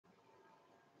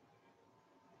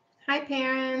Hi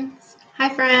parents. Hi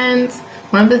friends.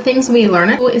 One of the things we learn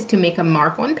at school is to make a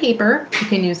mark on paper. You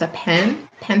can use a pen,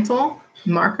 pencil,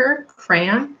 marker,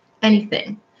 crayon,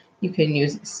 anything. You can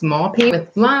use small paper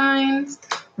with lines,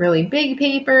 really big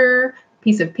paper,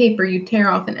 piece of paper you tear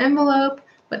off an envelope,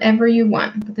 whatever you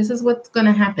want. But this is what's going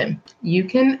to happen. You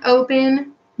can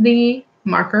open the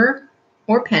marker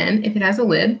or pen if it has a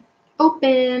lid.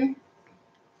 Open.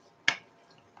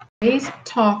 Always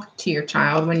talk to your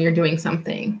child when you're doing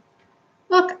something.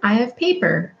 Look, I have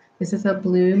paper. This is a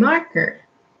blue marker.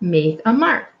 Make a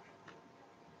mark.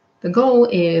 The goal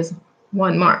is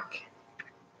one mark.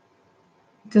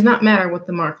 It does not matter what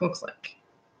the mark looks like.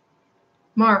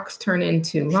 Marks turn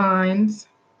into lines.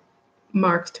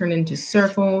 Marks turn into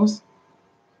circles.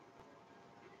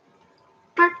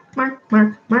 Mark, mark,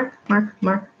 mark, mark, mark,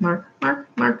 mark, mark, mark,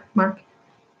 mark, mark.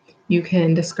 You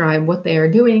can describe what they are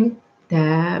doing.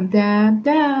 Dab, dab,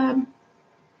 dab.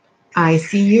 I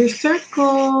see your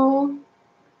circle.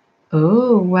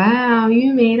 Oh, wow,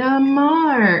 you made a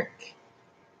mark.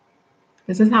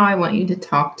 This is how I want you to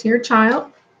talk to your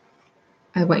child.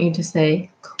 I want you to say,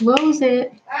 close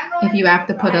it if you have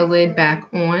to put a lid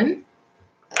back on.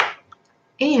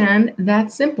 And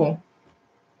that's simple.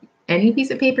 Any piece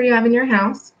of paper you have in your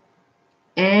house,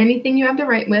 anything you have to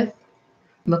write with,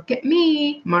 look at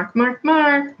me, mark, mark,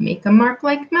 mark, make a mark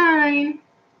like mine.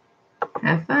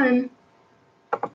 Have fun.